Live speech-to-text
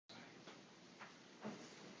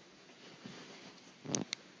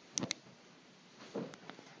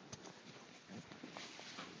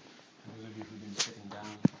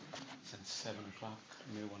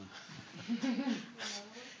You may want to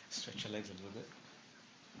stretch your legs a little bit.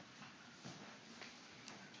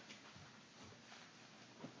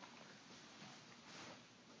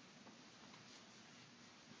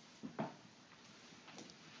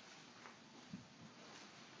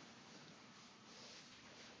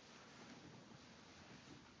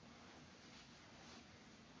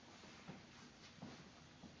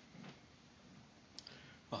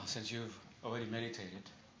 Well, since you've already meditated,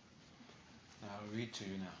 I'll read to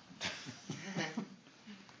you now.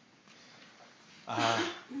 uh,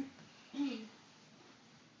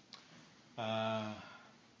 uh,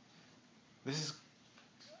 this is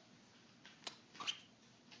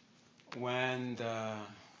when to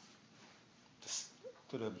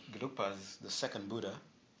the Gelupas, the second Buddha,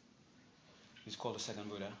 he's called the second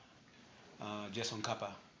Buddha, Je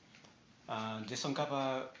Tsongkhapa. Je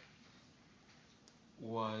Tsongkhapa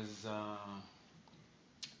was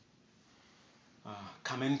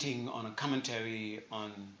commenting on a commentary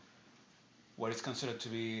on what is considered to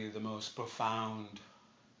be the most profound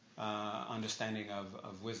understanding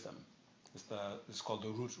of wisdom. It's called the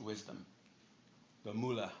root wisdom, the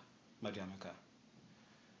Mula Madhyamaka.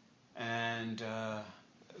 And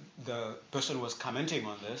the person who was commenting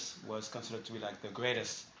on this was considered to be like the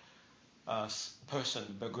greatest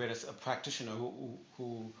person, the greatest practitioner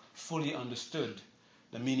who fully understood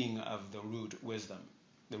the meaning of the root wisdom.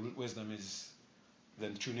 The root wisdom is the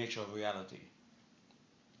true nature of reality.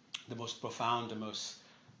 The most profound, the most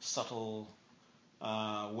subtle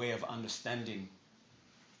way of understanding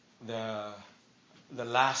the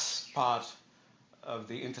last part of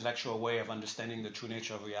the intellectual way of understanding the true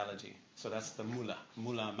nature of reality. So that's the Mula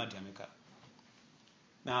Madhyamika.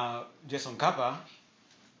 Now, Je Tsongkhapa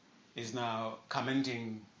is now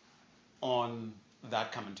commenting on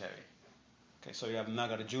that commentary. Okay, so you have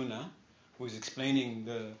Nagarjuna, who is explaining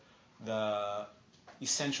the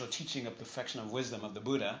essential teaching of perfection of wisdom of the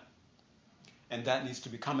Buddha, and that needs to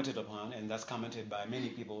be commented upon, and that's commented by many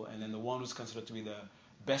people. And then the one who's considered to be the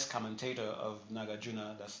best commentator of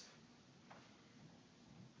Nagarjuna, that's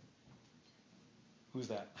who's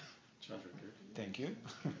that? Chandrakirti. Thank you.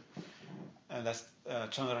 And that's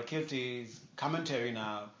Chandrakirti's commentary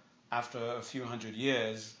now. After a few hundred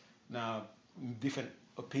years, now different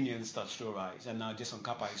opinions starts to arise, and now Je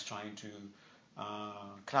Tsongkhapa is trying to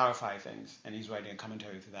clarify things, and he's writing a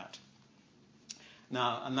commentary to that.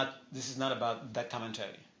 Now, this is not about that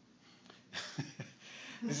commentary.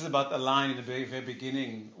 This is about a line in the very, very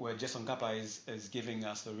beginning where Je Tsongkhapa is giving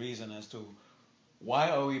us the reason as to why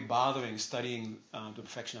are we bothering studying the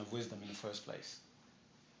perfection of wisdom in the first place.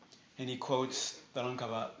 And he quotes the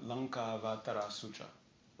Lankavatara Sutra.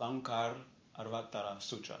 Lankar Arvatara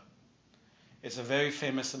Sutra. It's a very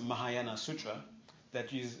famous Mahayana sutra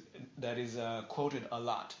that is quoted a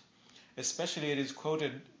lot. Especially it is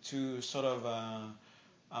quoted to sort of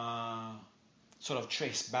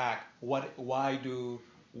trace back where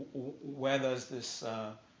does this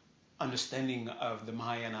understanding of the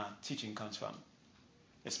Mahayana teaching comes from,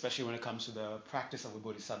 especially when it comes to the practice of a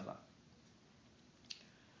bodhisattva.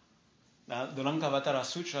 Now, the Lankavatara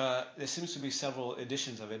Sutra, there seems to be several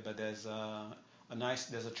editions of it, but there's a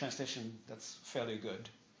translation that's fairly good,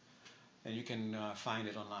 and you can find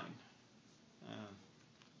it online.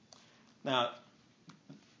 Now,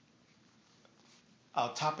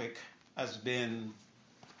 our topic has been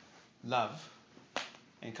love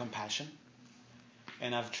and compassion,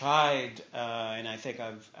 and I've tried, and I think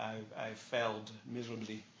I've failed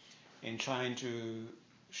miserably in trying to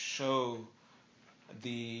show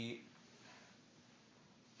the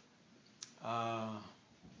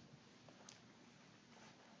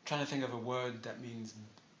trying to think of a word that means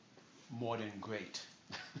more than great.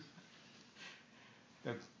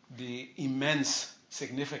 the immense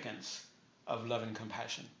significance of love and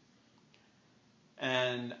compassion,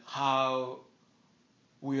 and how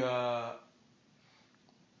we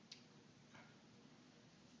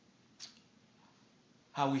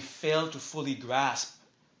fail to fully grasp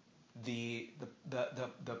the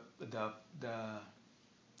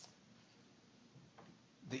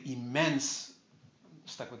immense,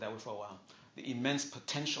 stuck with that word for a while, the immense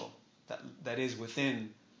potential that is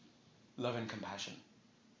within love and compassion.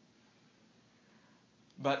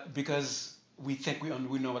 But because we think we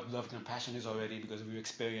know what love and compassion is already, because we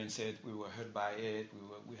experienced it, we were hurt by it,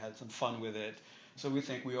 we had some fun with it, so we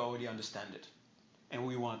think we already understand it, and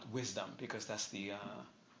we want wisdom because that's the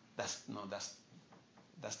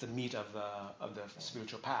meat of the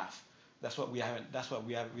spiritual path. That's what we haven't. That's what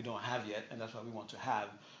we don't have yet, and that's what we want to have,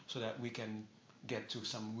 so that we can get to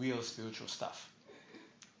some real spiritual stuff.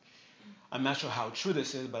 I'm not sure how true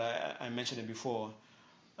this is, but I mentioned it before.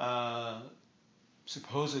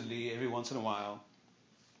 supposedly every once in a while,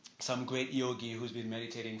 some great yogi who's been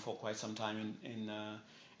meditating for quite some time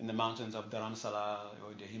in the mountains of Dharamsala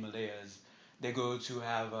or the Himalayas, they go to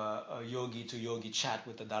have a yogi to yogi chat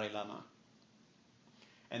with the Dalai Lama.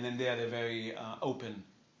 And then there they're very open,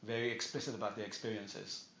 very explicit about their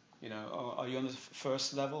experiences. You know, oh, are you on the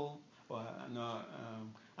first level? Or no,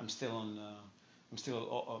 I'm still on.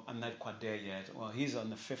 I'm not quite there yet. Well, he's on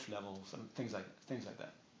the fifth level. Some things like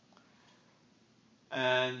that.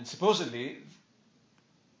 And supposedly,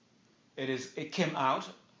 it came out.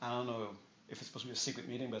 I don't know if it's supposed to be a secret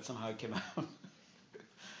meeting, but somehow it came out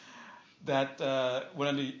that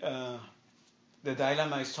when the Dalai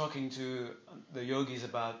Lama is talking to the yogis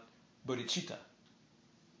about bodhicitta,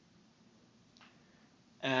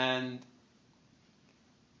 and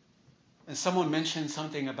someone mentioned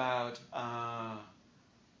something about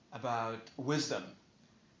wisdom,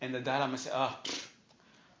 and the Dalai Lama said, "Ah,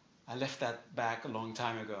 I left that back a long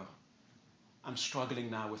time ago. I'm struggling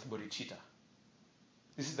now with bodhicitta."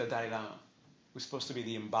 This is the Dalai Lama, who's supposed to be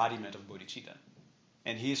the embodiment of bodhicitta,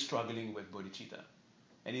 and he's struggling with bodhicitta.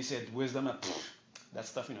 And he said, "Wisdom, that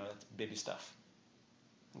stuff, that's baby stuff."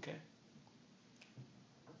 Okay.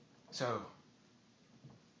 So,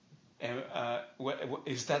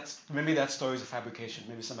 is that maybe that story is a fabrication?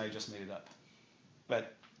 Maybe somebody just made it up,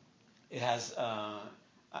 but it has.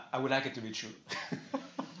 I would like it to be true.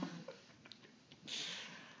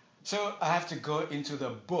 So I have to go into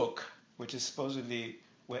the book, which is supposedly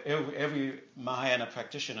where every Mahayana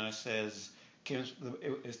practitioner says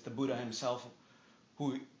it's the Buddha himself,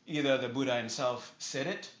 who either the Buddha himself said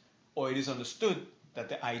it, or it is understood that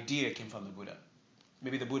the idea came from the Buddha.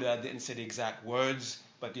 Maybe the Buddha didn't say the exact words,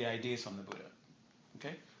 but the idea is from the Buddha.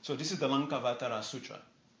 Okay? So this is the Lankavatara Sutra,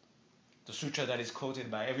 the sutra that is quoted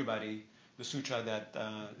by everybody, the sutra that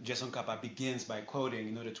Tsongkhapa begins by quoting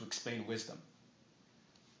in order to explain wisdom.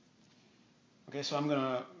 Okay, so I'm going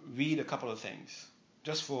to read a couple of things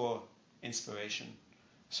just for inspiration.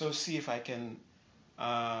 So see if I can,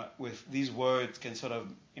 with these words, can sort of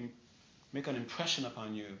make an impression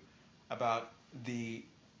upon you about the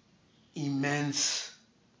immensity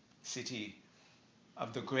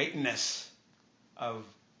of the greatness of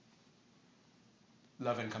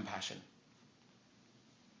love and compassion.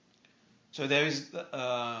 So there is,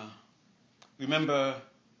 remember,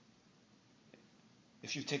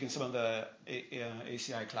 if you've taken some of the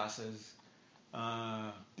ACI classes,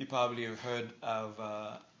 you probably have heard of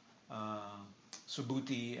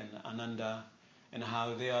Subhuti and Ananda, and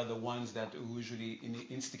how they are the ones that usually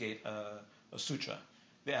instigate a sutra.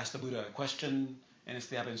 They ask the Buddha a question, and it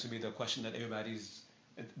happens to be the question that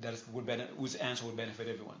whose answer would benefit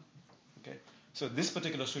everyone. Okay, so this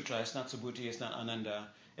particular sutra is not Subhuti, it's not Ananda,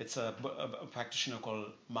 it's a practitioner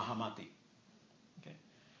called Mahamati. Okay,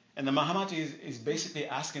 and the Mahamati is basically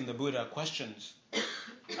asking the Buddha questions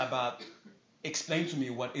about, explain to me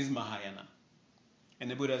what is Mahayana,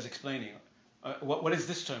 and the Buddha is explaining what does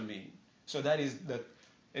this term mean. So that is that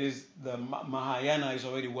it is the Mahayana is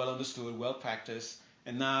already well understood, well practiced,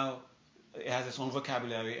 and now it has its own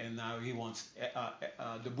vocabulary, and now he wants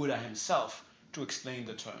the Buddha himself to explain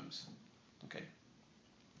the terms. Okay.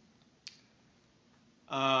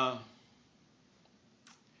 I'm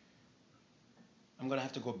going to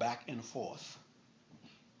have to go back and forth.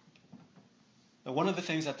 Now, one of the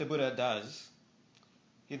things that the Buddha does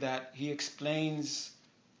is that he explains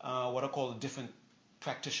what are called different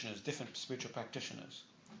practitioners, different spiritual practitioners.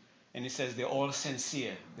 And he says they're all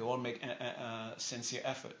sincere. They all make a sincere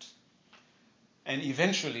effort. And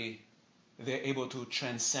eventually, they're able to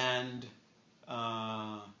transcend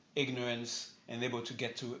ignorance and able to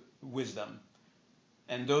get to wisdom.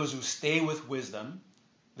 And those who stay with wisdom,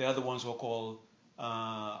 they are the ones who are called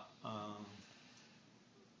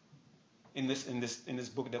in this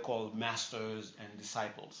book they're called masters and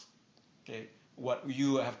disciples. Okay, what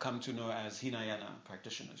you have come to know as Hinayana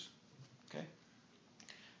practitioners. Okay,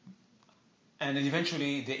 and then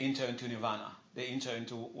eventually they enter into nirvana. They enter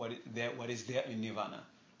into what is there in nirvana.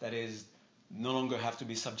 That is, no longer have to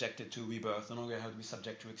be subjected to rebirth, no longer have to be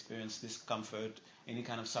subject to experience discomfort, any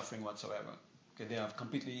kind of suffering whatsoever. Okay, they are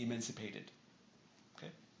completely emancipated.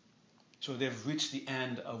 Okay, so they've reached the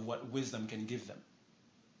end of what wisdom can give them.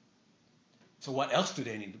 So what else do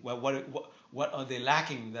they need? What are they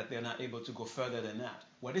lacking that they're not able to go further than that?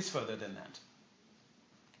 What is further than that?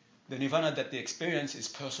 The nirvana that they experience is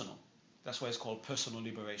personal. That's why it's called personal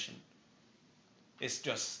liberation. It's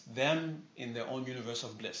just them in their own universe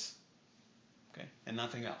of bliss. Okay? And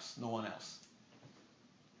nothing else, no one else.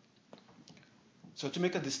 So to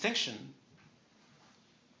make a distinction,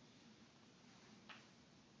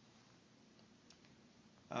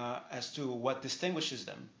 as to what distinguishes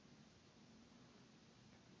them.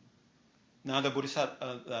 Now the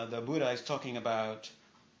Buddha is talking about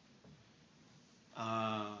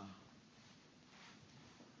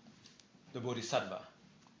the Bodhisattva.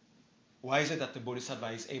 Why is it that the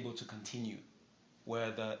Bodhisattva is able to continue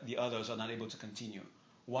where the others are not able to continue?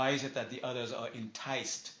 Why is it that the others are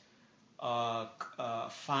enticed,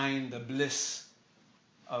 find the bliss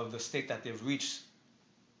of the state that they've reached,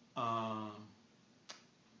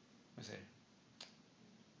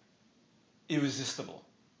 irresistible,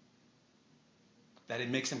 that it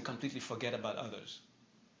makes them completely forget about others?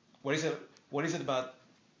 What is it about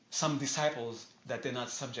some disciples that they're not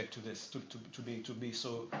subject to this, to be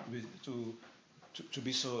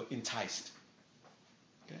so enticed?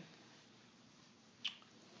 Okay.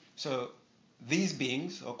 So these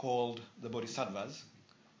beings are called the Bodhisattvas,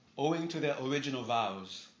 owing to their original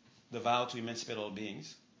vows, the vow to emancipate all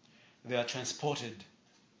beings. They are transported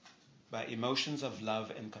by emotions of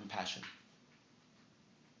love and compassion.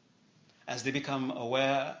 As they become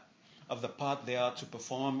aware of the part they are to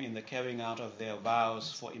perform in the carrying out of their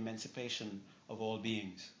vows for emancipation of all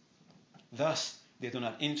beings. Thus, they do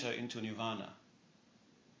not enter into nirvana.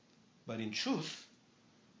 But in truth,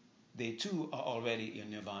 they too are already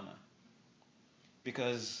in nirvana.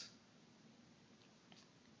 Because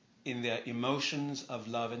in their emotions of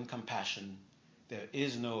love and compassion, there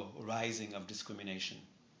is no rising of discrimination.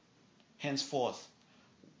 Henceforth,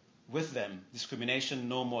 with them, discrimination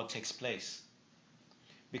no more takes place.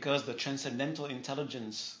 Because of transcendental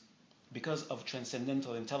intelligence,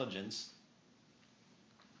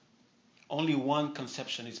 only one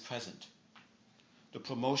conception is present: the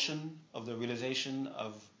promotion of the realization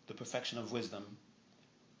of the perfection of wisdom.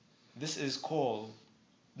 This is called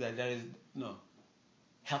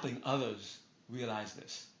helping others realize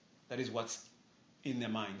this. That is what's in their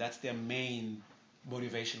mind. That's their main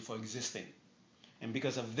motivation for existing. And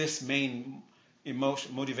because of this main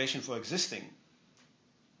motivation for existing,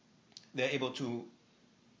 they're able to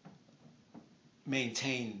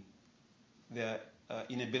maintain their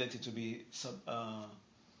inability to be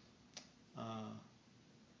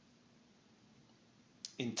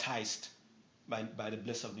enticed by the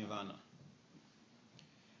bliss of nirvana.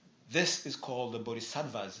 This is called the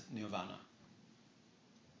Bodhisattva's nirvana,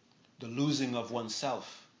 the losing of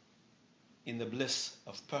oneself in the bliss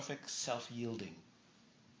of perfect self-yielding.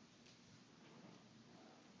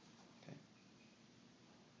 Okay.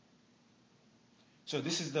 So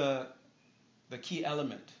this is the key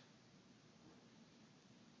element.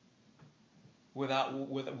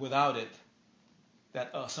 Without it,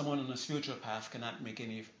 that someone on a spiritual path cannot make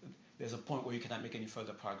any. There's a point where you cannot make any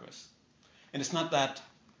further progress. And it's not that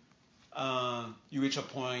you reach a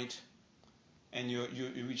point and you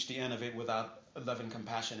reach the end of it without love and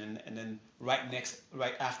compassion, and then right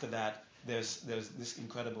after that, there's this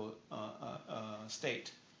incredible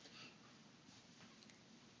state.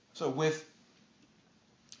 So with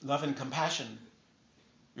love and compassion,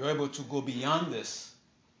 you're able to go beyond this.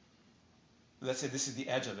 Let's say this is the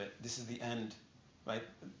edge of it. This is the end, right?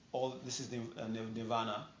 This is the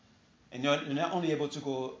nirvana, and you're not only able to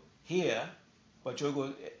go here, but you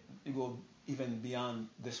go even beyond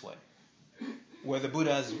this way. Where the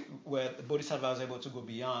Bodhisattva is able to go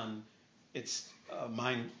beyond, it's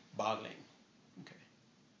mind-boggling. Okay.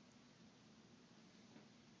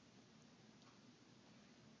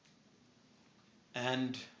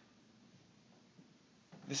 And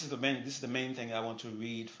this is the main thing I want to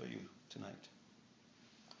read for you tonight.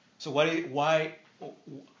 So what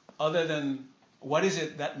is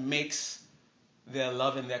it that makes their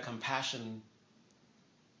love and their compassion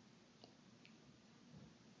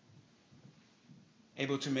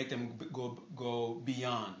able to make them go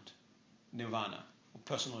beyond nirvana,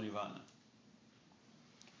 personal nirvana?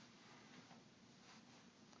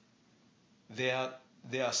 They are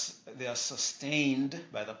sustained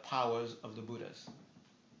by the powers of the Buddhas.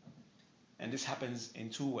 And this happens in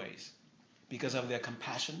two ways: because of their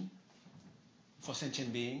compassion for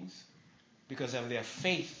sentient beings, because of their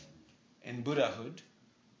faith in Buddhahood.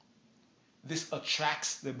 This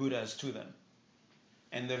attracts the Buddhas to them,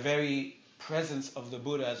 and the very presence of the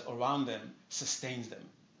Buddhas around them sustains them.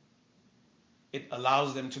 It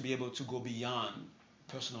allows them to be able to go beyond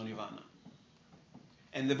personal nirvana.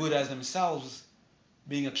 And the Buddhas themselves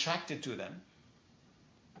being attracted to them,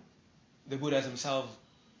 the Buddhas themselves,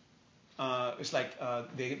 it's like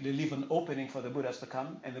they leave an opening for the Buddhas to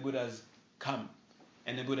come, and the Buddhas come,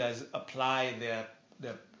 and the Buddhas apply their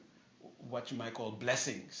what you might call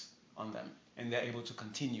blessings on them, and they're able to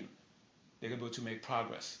continue. They're able to make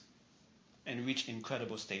progress and reach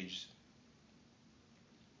incredible stages.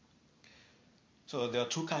 So there are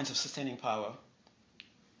two kinds of sustaining power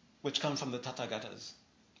which come from the Tathagatas,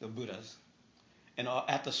 the Buddhas, and are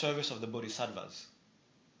at the service of the Bodhisattvas.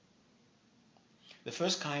 The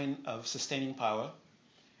first kind of sustaining power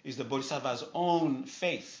is the Bodhisattva's own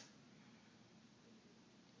faith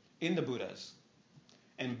in the Buddhas.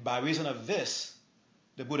 And by reason of this,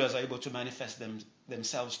 the Buddhas are able to manifest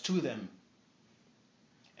themselves to them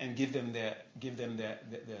and give them their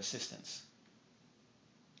assistance.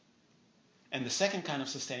 And the second kind of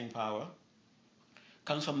sustaining power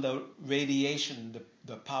comes from the radiation,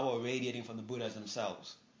 the power radiating from the Buddhas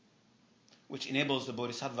themselves, which enables the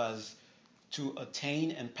Bodhisattvas to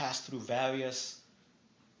attain and pass through various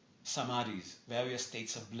samadhis, various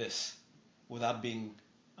states of bliss, without being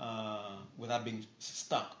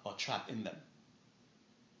stuck or trapped in them,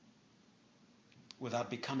 without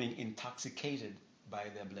becoming intoxicated by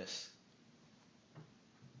their bliss.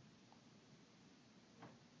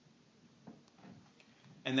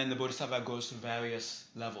 And then the Bodhisattva goes through various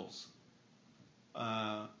levels.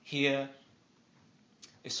 Here,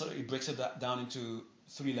 it breaks it down into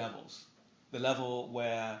 3 levels. The level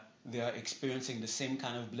where they are experiencing the same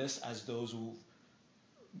kind of bliss as those who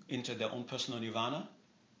enter their own personal nirvana,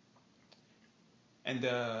 and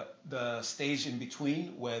the stage in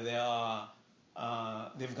between where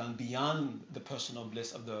they've gone beyond the personal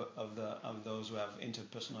bliss of those who have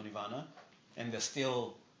entered personal nirvana, and they're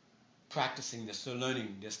still practicing, they're still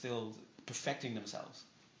learning, they're still perfecting themselves.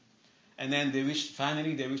 And then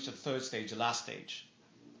finally they reach the 3rd stage, the last stage.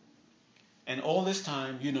 And all this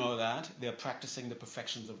time, you know that they're practicing the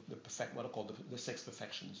perfections of what are called the 6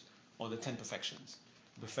 perfections, or the 10 perfections.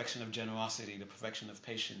 The perfection of generosity, the perfection of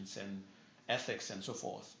patience and ethics and so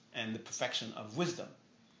forth, and the perfection of wisdom.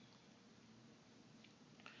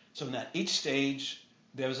 So at each stage,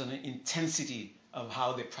 there's an intensity of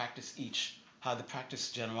how they practice how they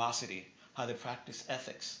practice generosity, how they practice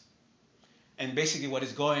ethics. And basically what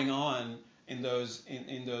is going on in those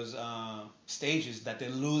stages, that they're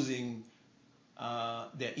losing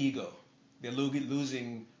their ego. They're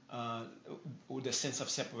losing the sense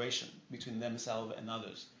of separation between themselves and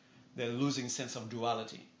others. They're losing sense of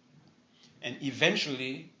duality. And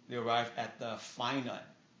eventually, they arrive at the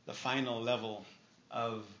final level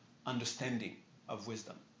of understanding of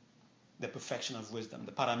wisdom, the perfection of wisdom,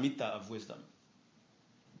 the paramita of wisdom.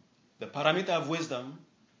 The paramita of wisdom,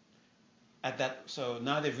 so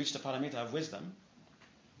now they've reached the paramita of wisdom.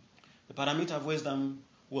 The paramita of wisdom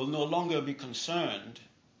will no longer be concerned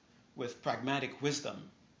with pragmatic wisdom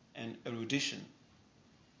and erudition,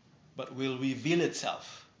 but will reveal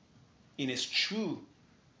itself in its true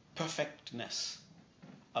perfectness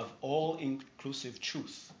of all-inclusive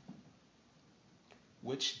truth,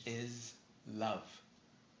 which is love.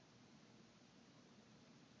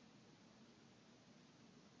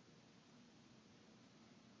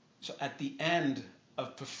 So at the end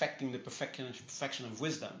of perfecting the perfection of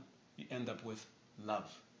wisdom, you end up with love.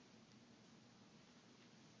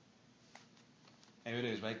 And it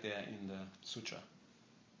is right there in the sutra.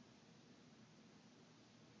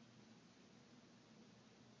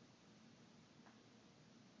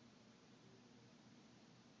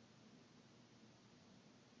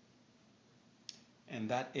 And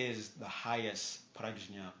that is the highest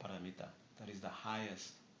prajna paramita. That is the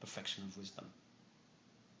highest perfection of wisdom.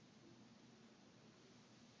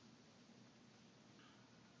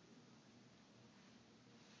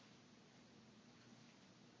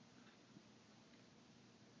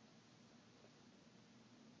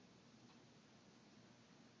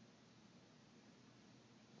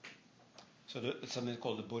 So it's something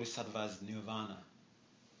called the Bodhisattva's nirvana.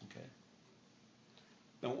 Okay.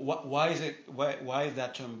 Now, why is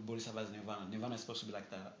that term Bodhisattva's nirvana? Nirvana is supposed to be like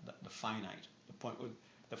the finite,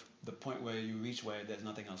 the point where you reach where there's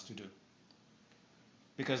nothing else to do.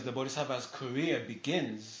 Because the Bodhisattva's career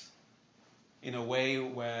begins in a way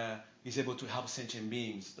where he's able to help sentient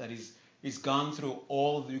beings. That is, he's gone through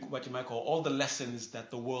what you might call all the lessons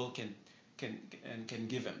that the world can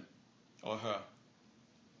give him or her.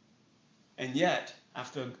 And yet,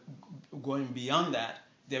 after going beyond that,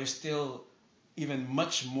 there is still even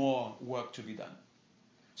much more work to be done.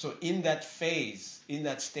 So in that phase, in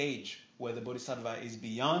that stage where the Bodhisattva is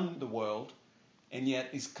beyond the world and yet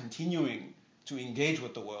is continuing to engage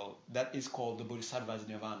with the world, that is called the Bodhisattva's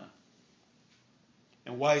nirvana.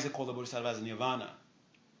 And why is it called the Bodhisattva's nirvana?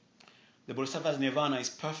 The Bodhisattva's nirvana is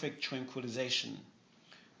perfect tranquilization,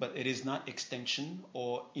 but it is not extinction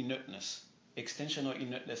or inertness. Extinction or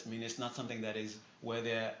inertness means it's not something that is where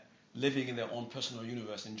they're living in their own personal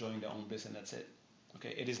universe, enjoying their own bliss, and that's it.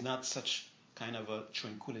 Okay, it is not such kind of a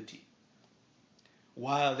tranquility.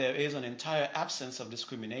 while there is an entire absence of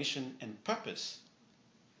discrimination and purpose,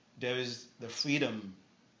 there is the freedom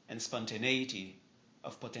and spontaneity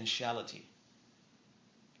of potentiality.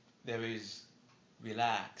 There is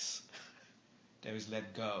relax. There is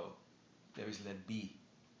let go. There is let be.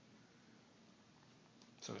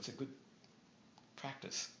 So it's a good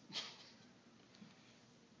practice.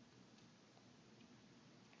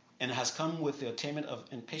 And it has come with the attainment of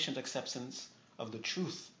impatient acceptance of the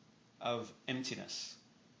truth of emptiness,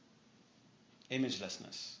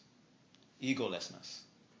 imagelessness, egolessness.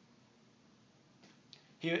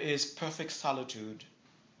 Here is perfect solitude,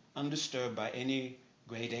 undisturbed by any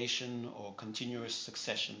gradation or continuous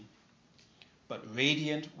succession, but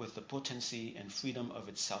radiant with the potency and freedom of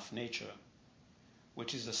its self-nature,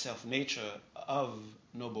 which is the self-nature of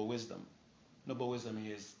noble wisdom. Noble wisdom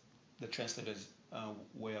is the translator's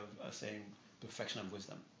way of saying perfection of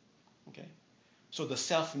wisdom. Okay? So the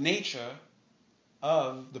self-nature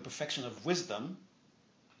of the perfection of wisdom,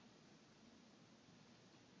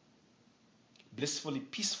 blissfully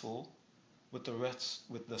peaceful with the rest,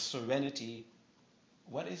 with the serenity.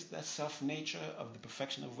 What is that self-nature of the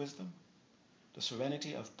perfection of wisdom? The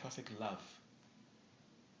serenity of perfect love.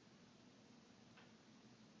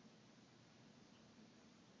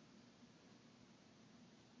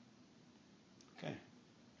 Okay.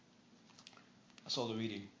 That's all the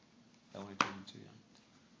reading I want to do to you.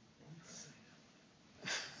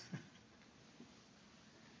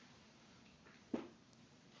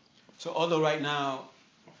 So although right now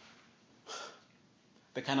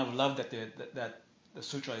the kind of love that the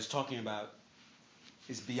sutra is talking about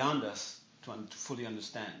is beyond us to fully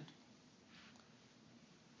understand,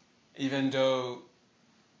 even though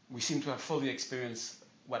we seem to have fully experienced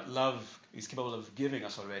what love is capable of giving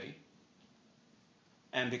us already,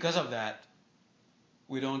 and because of that,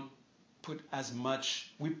 we don't put as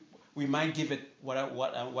much. We might give it what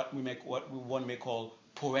one may call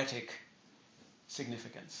poetic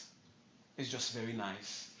significance. It's just very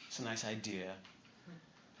nice. It's a nice idea.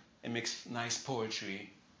 It makes nice poetry.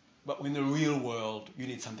 But in the real world, you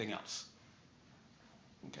need something else.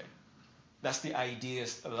 Okay. That's the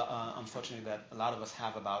ideas, unfortunately, that a lot of us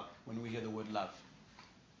have about when we hear the word love.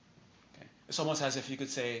 Okay. It's almost as if you could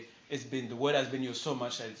say the word has been used so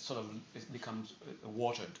much that it becomes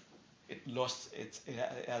watered. It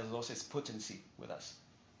has lost its potency with us.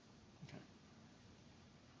 Okay.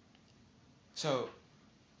 So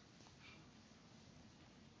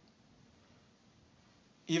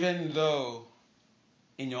even though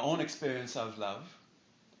in your own experience of love,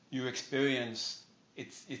 you experience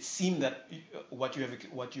it seemed that what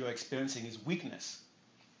you're experiencing is weakness.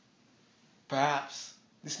 Perhaps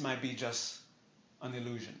this might be just an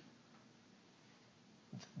illusion.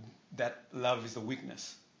 That love is a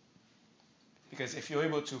weakness. Because if you're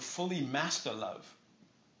able to fully master love,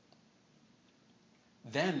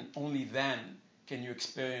 then, only then, can you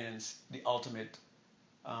experience the ultimate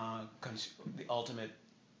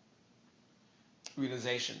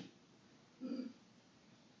realization,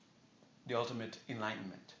 the ultimate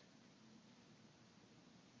enlightenment.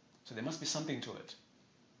 So there must be something to it.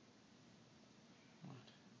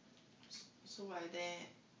 So why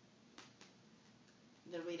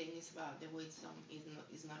the reading is about the wisdom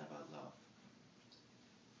is not about love?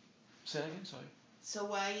 Say that again, sorry. So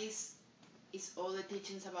why is all the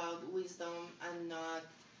teachings about wisdom and not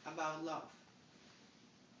about love?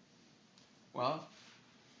 Well,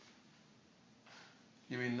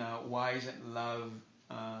 you mean why isn't love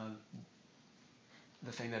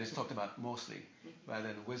the thing that is talked about mostly, rather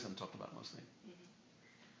than wisdom talked about mostly?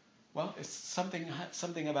 Well, it's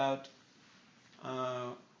something about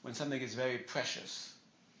when something is very precious,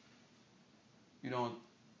 you don't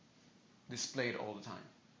display it all the time.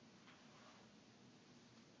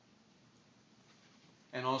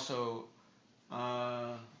 And also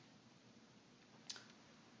a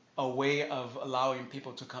way of allowing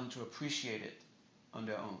people to come to appreciate it on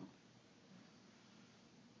their own.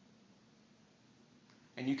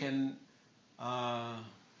 And you can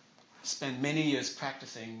spend many years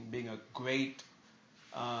practicing being a great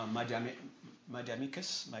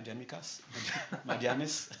madhyamikas.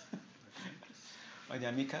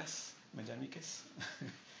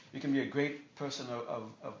 You can be a great person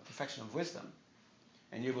of perfection of wisdom,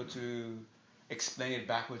 and you're able to explain it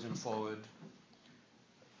backwards and forward,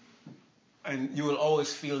 and you will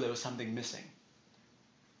always feel there was something missing.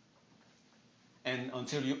 And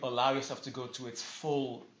until you allow yourself to go to its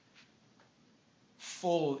full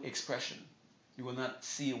expression, you will not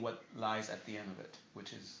see what lies at the end of it,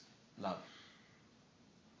 which is love.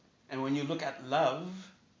 And when you look at love,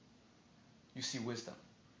 you see wisdom.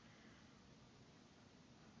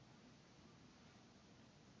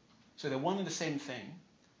 So they're one and the same thing,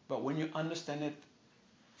 but when you understand it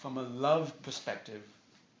from a love perspective,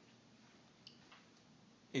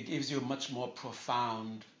 it gives you a much more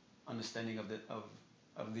profound understanding of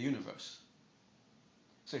the universe.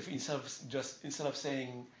 So if instead of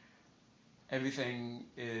saying everything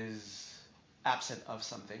is absent of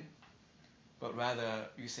something, but rather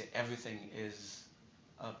you say everything is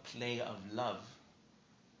a play of love,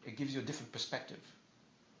 it gives you a different perspective,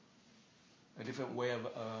 a different way of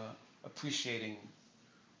appreciating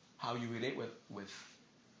how you relate with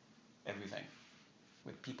everything,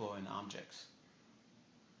 with people and objects.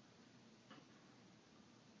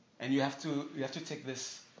 And you have to take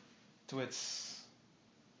this to its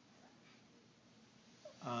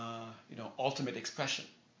ultimate expression,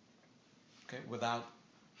 okay, without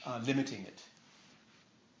limiting it.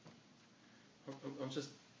 I'm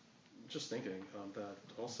just thinking that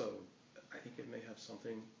also I think it may have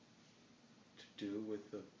something to do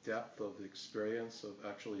with the depth of the experience of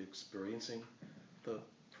actually experiencing the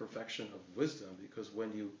perfection of wisdom, because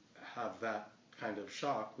when you have that kind of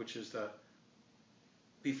shock, which is that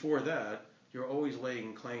before that you're always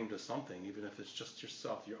laying claim to something, even if it's just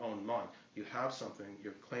yourself, your own mind. You have something,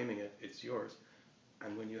 you're claiming it, it's yours.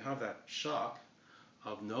 And when you have that shock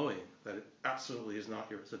of knowing that it absolutely is not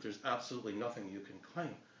yours, that there's absolutely nothing you can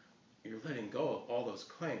claim, you're letting go of all those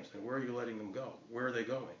claims. And where are you letting them go? Where are they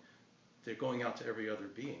going? They're going out to every other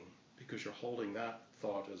being, because you're holding that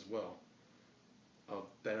thought as well of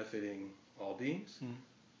benefiting all beings,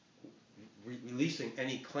 releasing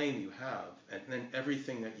any claim you have, and then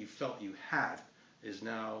everything that you felt you had is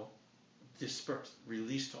now dispersed,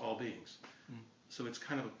 released to all beings. So it's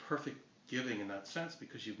kind of a perfect giving in that sense,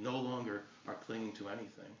 because you no longer are clinging to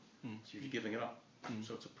anything. So you're giving it up.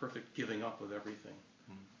 So it's a perfect giving up of everything.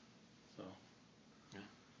 So.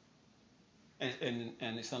 Yeah.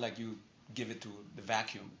 And it's not like you give it to the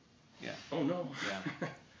vacuum. Yeah. Oh no. Yeah.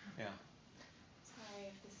 Yeah. Sorry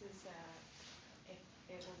if this is if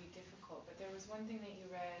it will be difficult, but there was one thing that you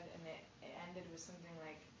read and it ended with something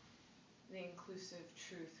like the inclusive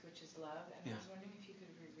truth, which is love, and I was wondering if you could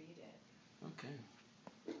reread it. Okay.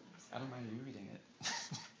 I don't mind rereading it.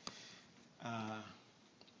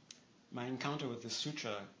 My encounter with the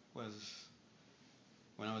sutra was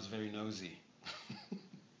when I was very nosy.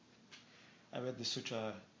 I read the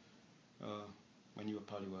sutra when you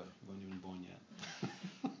weren't even born yet.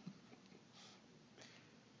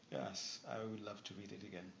 Yes, I would love to read it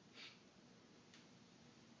again.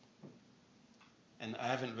 And I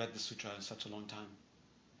haven't read the sutra in such a long time.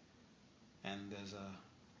 And there's a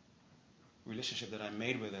relationship that I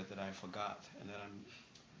made with it that I forgot, and that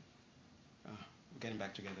I'm getting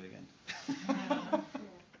back together again.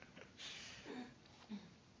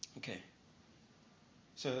 Okay.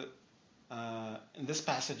 So in this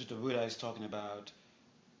passage, the Buddha is talking about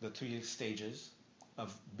the 3 stages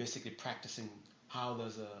of basically practicing. How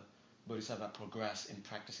does a bodhisattva progress in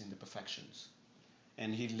practicing the perfections?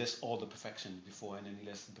 And he lists all the perfections before, and then he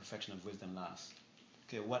lists the perfection of wisdom last.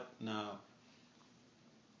 Okay, what now,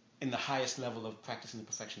 in the highest level of practicing the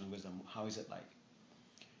perfection of wisdom, how is it like?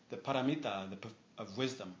 The paramita of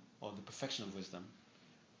wisdom, or the perfection of wisdom,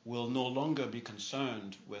 will no longer be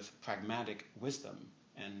concerned with pragmatic wisdom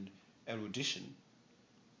and erudition,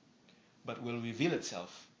 but will reveal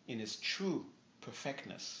itself in its true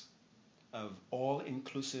perfectness of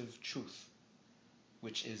all-inclusive truth,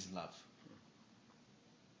 which is love.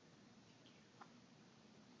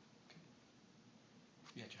 Okay.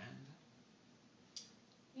 You had your hand up?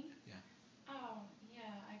 Me? Yeah. Oh,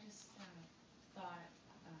 yeah, I just thought,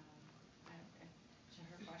 to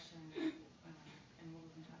her question, and what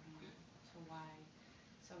we've been talking about, to why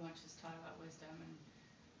so much is taught about wisdom, and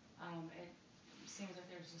it seems like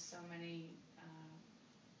there's just so many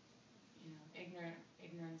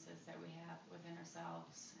ignorances that we have within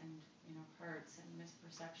ourselves, and hurts and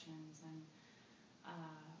misperceptions, and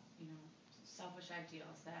selfish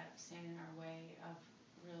ideals that stand in our way of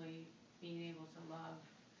really being able to love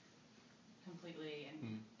completely,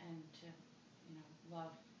 and to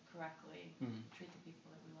love correctly, treat the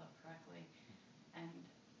people that we love correctly. And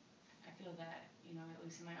I feel that at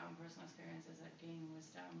least in my own personal experience, as I've gained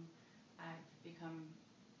wisdom, I've become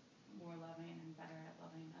more loving and better at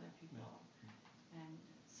loving other people. And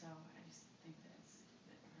so I just think that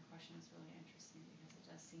her question is really interesting, because it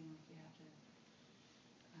does seem like you have to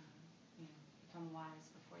become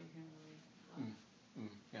wise before you can really love.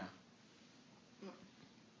 Yeah.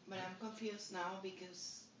 But I'm confused now,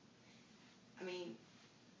 because I mean,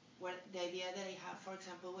 the idea that I have, for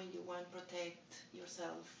example, when you want to protect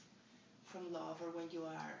yourself from love, or when you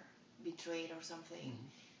are betrayed or something,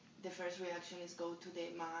 the first reaction is go to the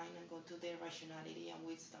mind and go to the rationality and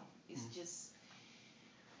wisdom. It's just,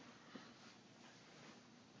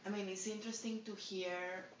 I mean, it's interesting to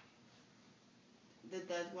hear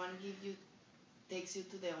that one takes you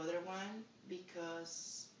to the other one,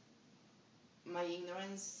 because my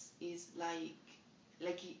ignorance is like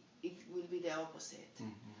it will be the opposite.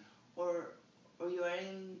 Or you are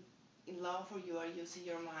in love, or you are using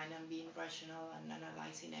your mind and being rational and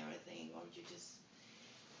analyzing everything, or you just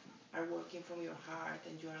are working from your heart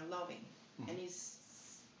and you are loving. And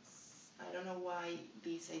I don't know why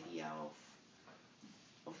this idea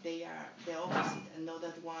of they are the opposite, and know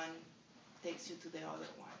that one takes you to the other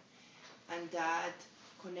one. And that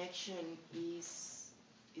connection is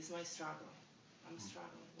my struggle. I'm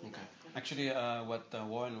struggling with that connection. Actually, what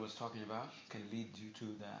Warren was talking about can lead you to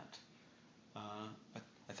that.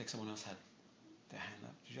 I think someone else had their hand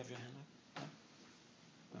up. Did you have your hand up?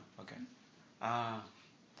 No? No? Okay.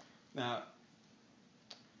 Now,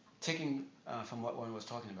 taking from what Warren was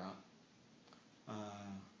talking about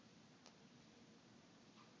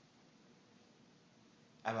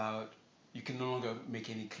you can no longer make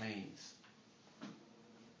any claims,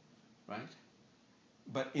 right?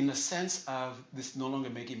 But in the sense of this no longer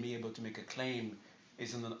making me able to make a claim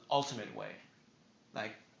is in an ultimate way.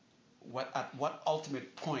 Like, at what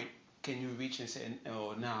ultimate point can you reach and say,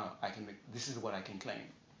 oh, now I can make, this is what I can claim?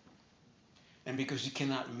 And because you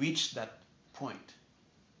cannot reach that point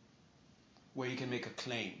where you can make a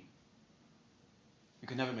claim, you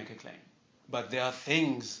can never make a claim. But there are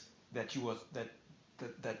things that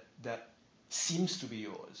that seems to be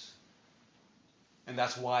yours, and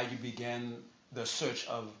that's why you began the search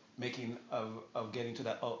of getting to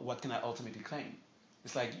that. What can I ultimately claim?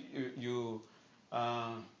 It's like yeah,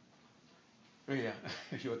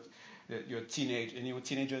 you're teenage. Any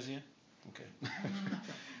teenagers here? Okay.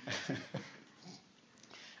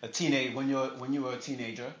 When you were a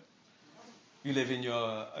teenager, you live in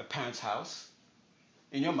your parents' house.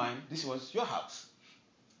 In your mind, this was your house.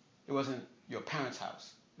 It wasn't your parents'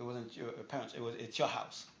 house. It wasn't your parents. It's your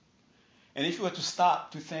house. And if you were to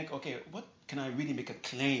start to think, okay, what can I really make a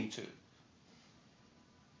claim to?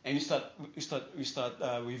 And you start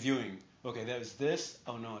reviewing. Okay, there's this.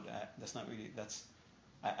 Oh no, that's not really.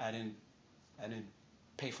 I didn't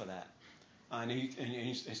pay for that. And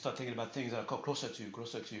you start thinking about things that are closer to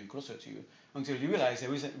you, until you realize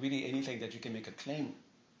there isn't really anything that you can make a claim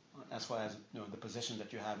on as far as the possession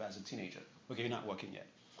that you have as a teenager. Okay, you're not working yet.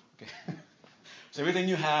 Okay, so everything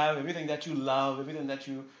you have, everything that you love, everything that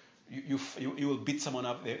you will beat someone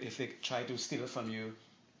up if they try to steal it from you.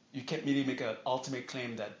 You can't really make an ultimate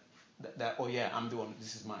claim that oh yeah, I'm the one.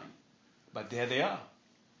 This is mine. But there they are,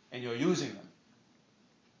 and you're using them.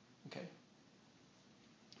 Okay.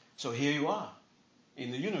 So here you are,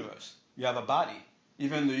 in the universe. You have a body,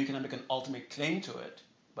 even though you cannot make an ultimate claim to it.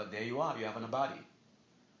 But there you are. You have a body,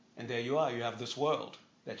 and there you are. You have this world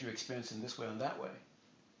that you experience in this way and that way.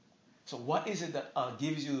 So what is it that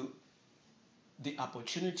gives you the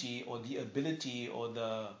opportunity or the ability or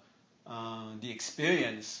the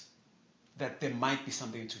experience that there might be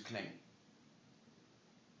something to claim?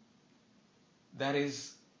 That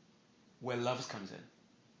is where love comes in.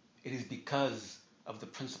 It is because of the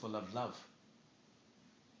principle of love.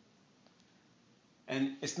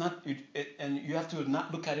 And it's not, and you have to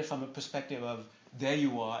not look at it from a perspective of there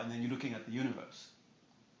you are and then you're looking at the universe.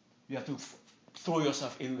 You have to throw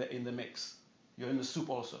yourself in the mix. You're in the soup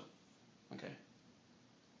also. Okay?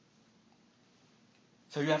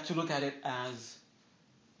 So you have to look at it as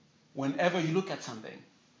whenever you look at something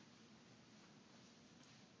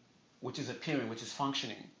which is appearing, which is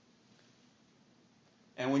functioning,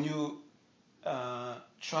 and when you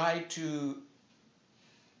try to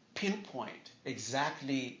pinpoint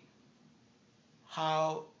exactly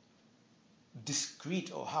how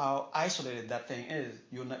discrete or how isolated that thing is,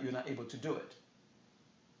 you're not able to do it.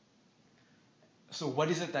 So what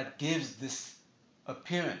is it that gives this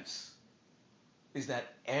appearance? Is that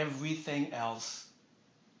everything else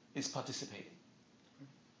is participating.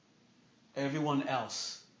 Everyone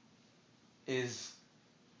else is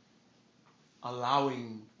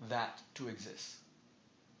allowing that to exist.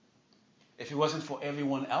 If it wasn't for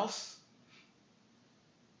everyone else,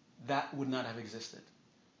 that would not have existed.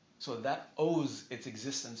 So that owes its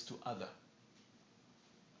existence to other.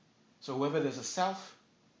 So wherever there's a self,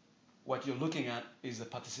 what you're looking at is the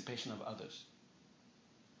participation of others.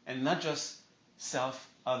 And not just self,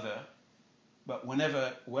 other, but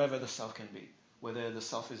wherever the self can be. Whether the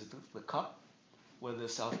self is the cup, whether the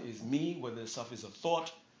self is me, whether the self is a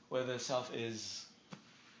thought, whether the self is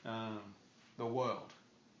the world.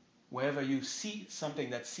 Wherever you see something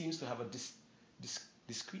that seems to have a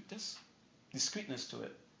discreteness to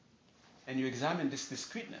it, and you examine this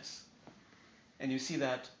discreteness, and you see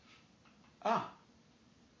that, ah,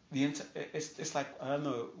 it's like, I don't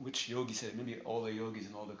know which yogi said it, maybe all the yogis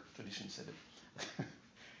in all the traditions said it.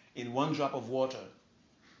 In one drop of water,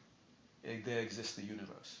 there exists the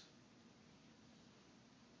universe.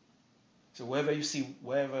 So wherever you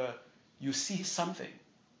see something,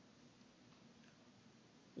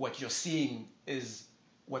 what you're seeing is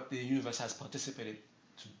what the universe has participated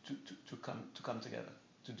to come together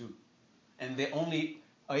to do. And they only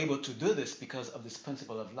are able to do this because of this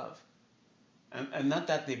principle of love. And not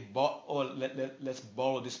that they let's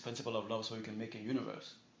borrow this principle of love so we can make a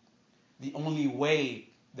universe. The only way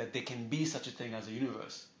that there can be such a thing as a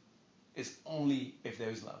universe is only if there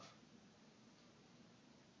is love.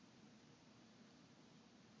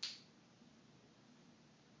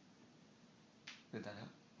 Did that help?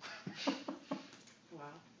 Wow,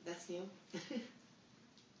 that's new.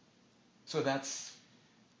 So that's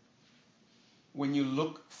when you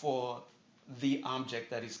look for the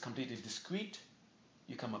object that is completely discrete,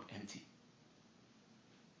 you come up empty.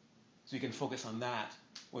 So you can focus on that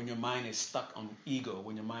when your mind is stuck on ego,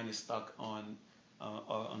 when your mind is stuck on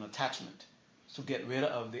attachment. So get rid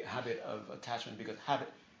of the habit of attachment, because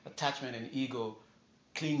attachment and ego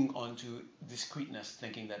cling onto discreteness,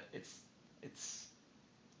 thinking that it's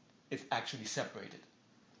actually separate.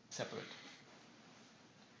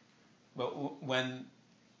 But when,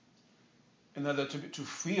 in order to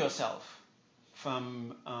free yourself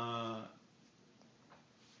from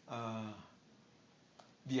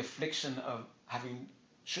the affliction of having,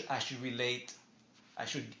 I should relate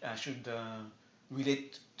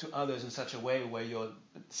to others in such a way where you're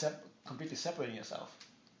completely separating yourself,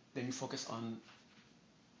 then you focus on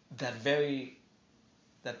the very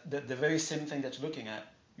same thing that you're looking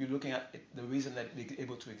at. You're looking at it, the reason that it's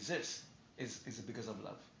able to exist is because of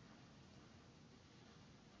love.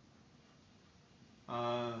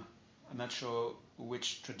 I'm not sure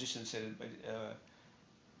which tradition said it, but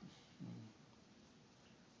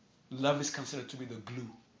love is considered to be the glue.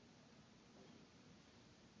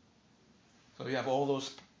 So you have all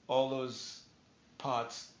those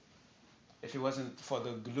parts. If it wasn't for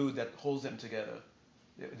the glue that holds them together,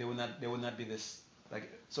 they would not be this.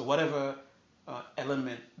 So whatever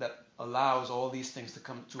element that allows all these things to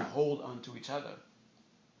come to hold onto each other,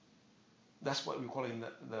 that's what we're calling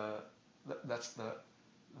that's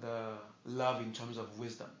the love in terms of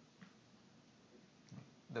wisdom.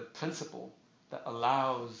 The principle that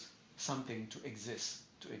allows something to exist.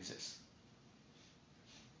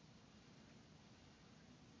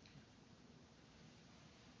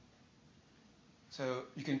 So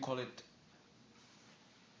you can call it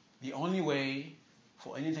the only way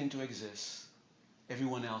for anything to exist,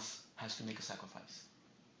 everyone else has to make a sacrifice.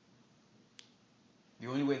 The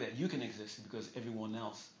only way that you can exist is because everyone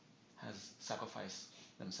else has sacrificed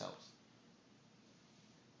themselves.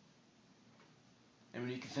 And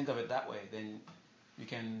when you can think of it that way, then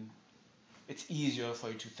it's easier for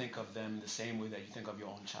you to think of them the same way that you think of your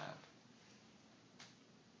own child.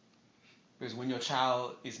 Because when your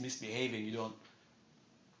child is misbehaving, you don't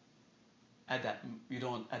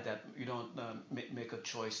make a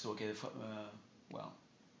choice to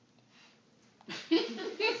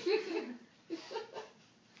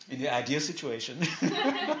in the ideal situation.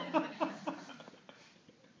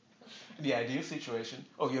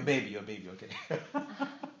 Your baby, okay.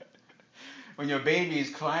 When your baby is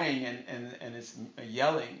crying and it's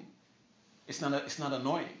yelling, it's not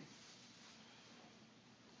annoying.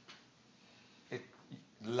 It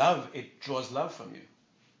draws love from you.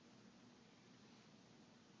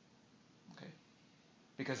 Okay?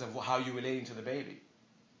 Because of how you're relating to the baby.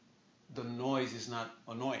 The noise is not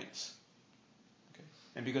annoyance. Okay?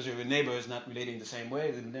 And because your neighbor is not relating the same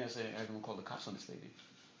way, then they're saying, I'm going to call the cops on this lady.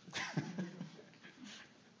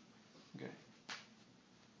 Okay?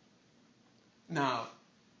 Now,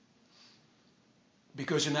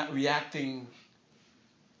 because you're not reacting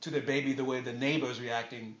to the baby the way the neighbor is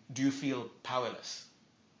reacting, do you feel powerless?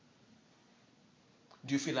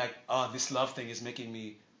 Do you feel like, this love thing is making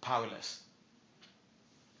me powerless?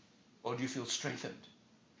 Or do you feel strengthened?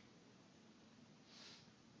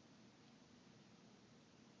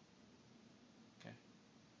 Okay.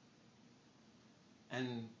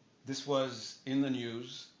 And this was in the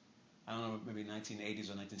news, I don't know, maybe 1980s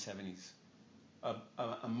or 1970s.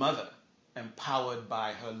 A mother, empowered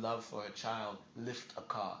by her love for her child, lift a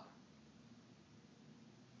car.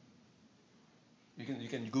 You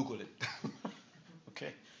can Google it.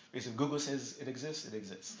 Okay? Because if Google says it exists, it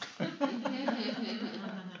exists. Okay?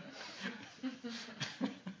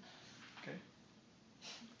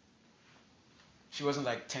 she wasn't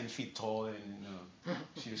like 10 feet tall and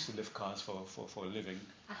she used to lift cars for a living.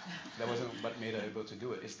 That wasn't what made her able to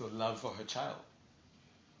do it. It's the love for her child.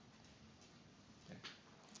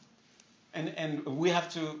 And we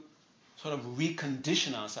have to sort of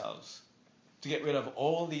recondition ourselves to get rid of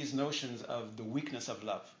all these notions of the weakness of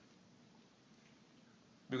love.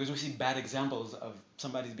 Because we see bad examples of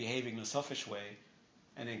somebody behaving in a selfish way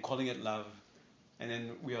and then calling it love, and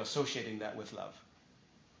then we are associating that with love.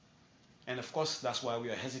 And of course, that's why we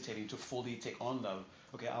are hesitating to fully take on love.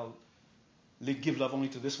 Okay, I'll give love only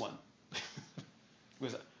to this one.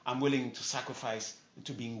 Because I'm willing to sacrifice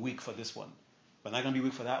to being weak for this one. But I'm not going to be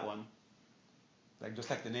weak for that one.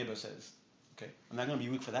 Just like the neighbor says. Okay, I'm not going to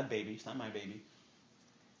be weak for that baby. It's not my baby.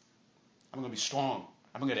 I'm going to be strong.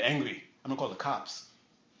 I'm going to get angry. I'm going to call the cops.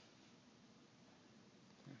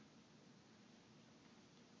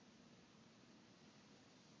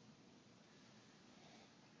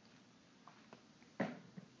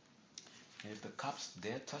 And if the cops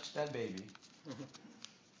dare touch that baby,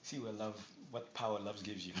 see what power love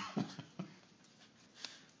gives you.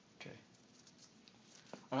 Okay.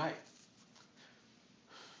 All right.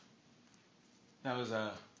 That was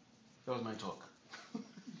my talk.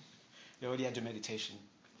 You already had your meditation,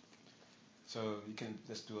 so you can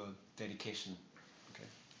just do a dedication. Okay.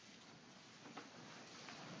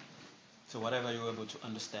 So whatever you were able to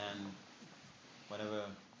understand, whatever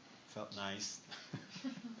felt nice,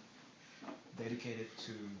 dedicate it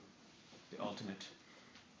to the ultimate.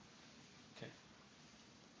 Okay.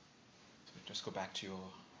 So just go back to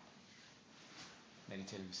your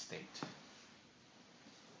meditative state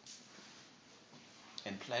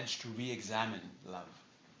and pledge to re-examine love.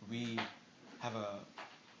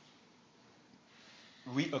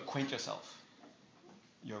 Reacquaint yourself,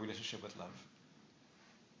 your relationship with love.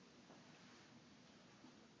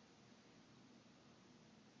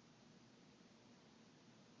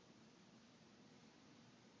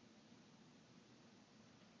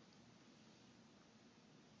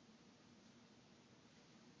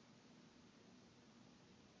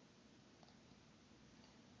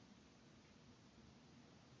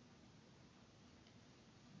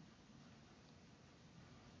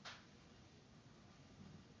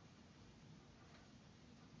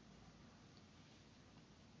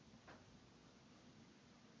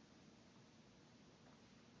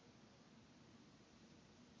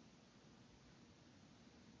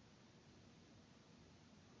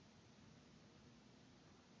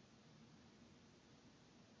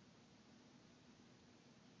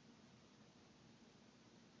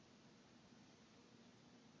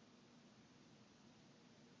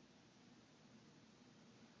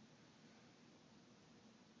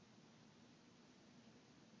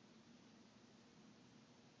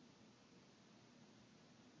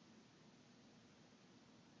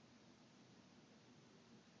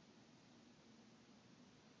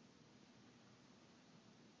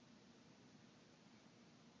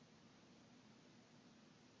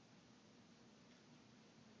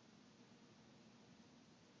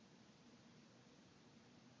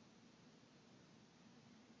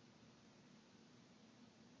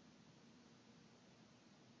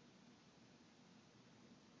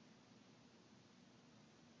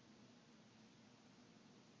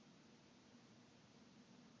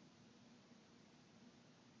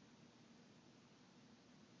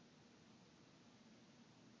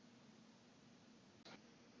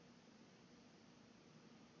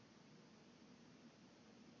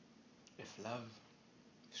 If love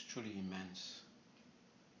is truly immense,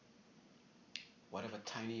 whatever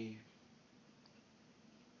tiny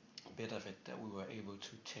bit of it that we were able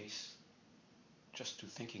to taste just to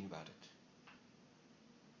thinking about it,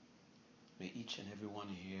 may each and every one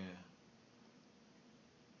here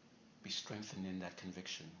be strengthened in that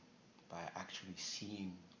conviction by actually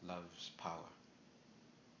seeing love's power.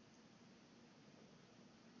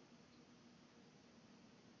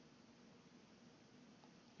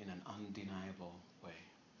 In an undeniable way.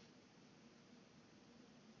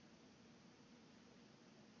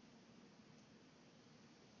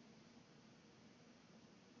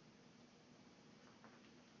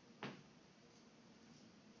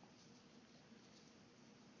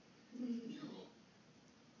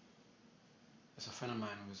 There's a friend of mine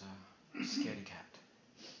who was a scaredy cat,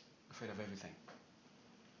 afraid of everything.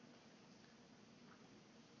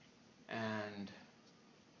 And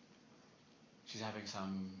she's having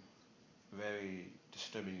some very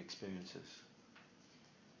disturbing experiences.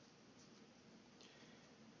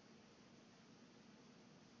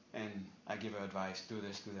 And I give her advice, do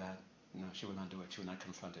this, do that. No, she will not do it. She will not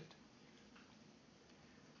confront it.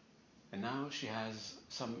 And now she has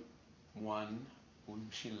someone whom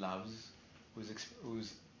she loves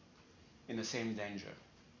who's in the same danger.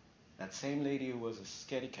 That same lady who was a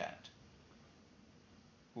scaredy cat,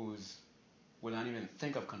 who's will not even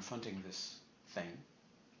think of confronting this thing,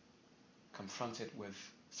 confronts it with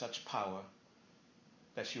such power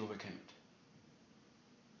that she overcame it.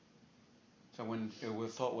 So when her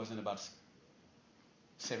thought wasn't about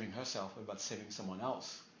saving herself, but about saving someone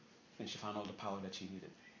else, then she found all the power that she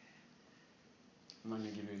needed. I'm not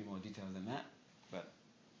going to give you any more details than that, but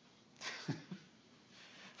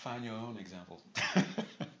find your own example.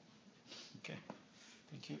 Okay,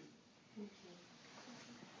 thank you.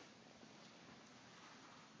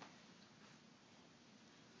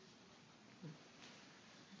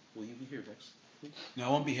 Will you be here next week? No, I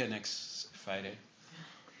won't be here next Friday.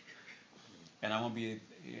 And I won't be here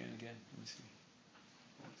again. Let me see.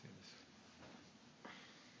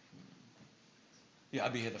 Yeah,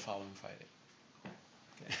 I'll be here the following Friday.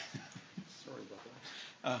 Okay. Sorry about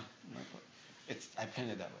that. I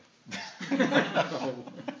planned it that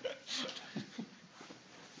way.